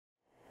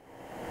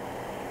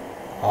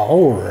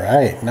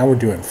Alright, now we're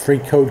doing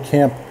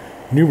freeCodeCamp,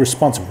 new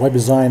responsive web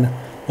design,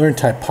 learn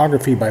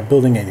typography by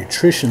building a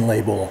nutrition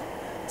label,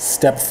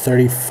 step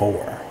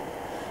 34.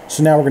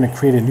 So now we're going to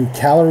create a new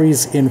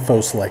calories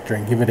info selector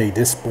and give it a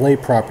display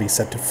property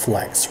set to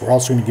flex. We're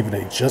also going to give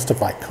it a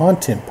justify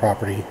content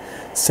property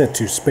set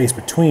to space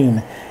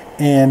between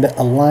and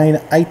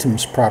align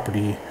items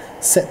property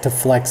set to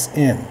flex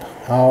end.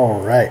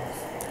 Alright,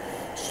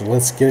 so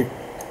let's get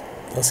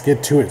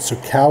to it. So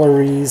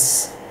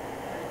calories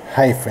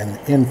hyphen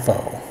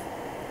info,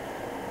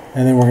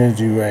 and then we're going to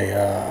do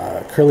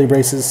a curly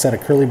braces, set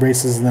of curly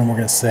braces, and then we're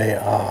going to say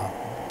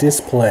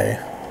display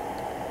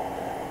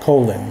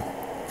colon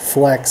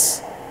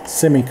flex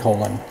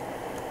semicolon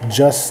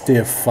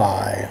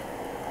justify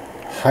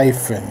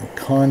hyphen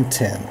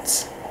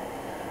content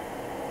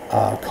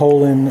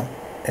colon,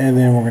 and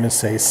then we're going to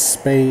say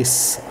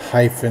space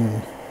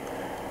hyphen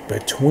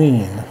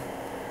between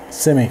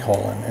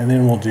semicolon, and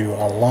then we'll do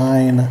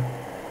align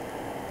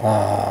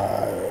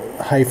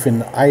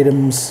hyphen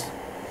items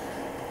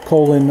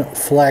colon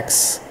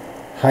flex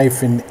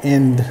hyphen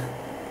end,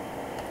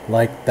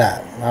 like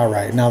that.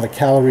 Alright, now the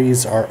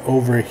calories are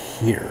over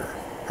here.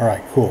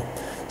 Alright, cool.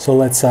 So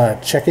let's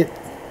check it.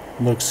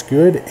 Looks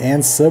good,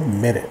 and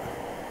submit it.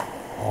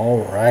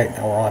 Alright,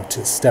 now we're on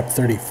to step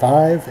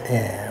 35,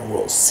 and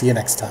we'll see you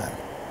next time.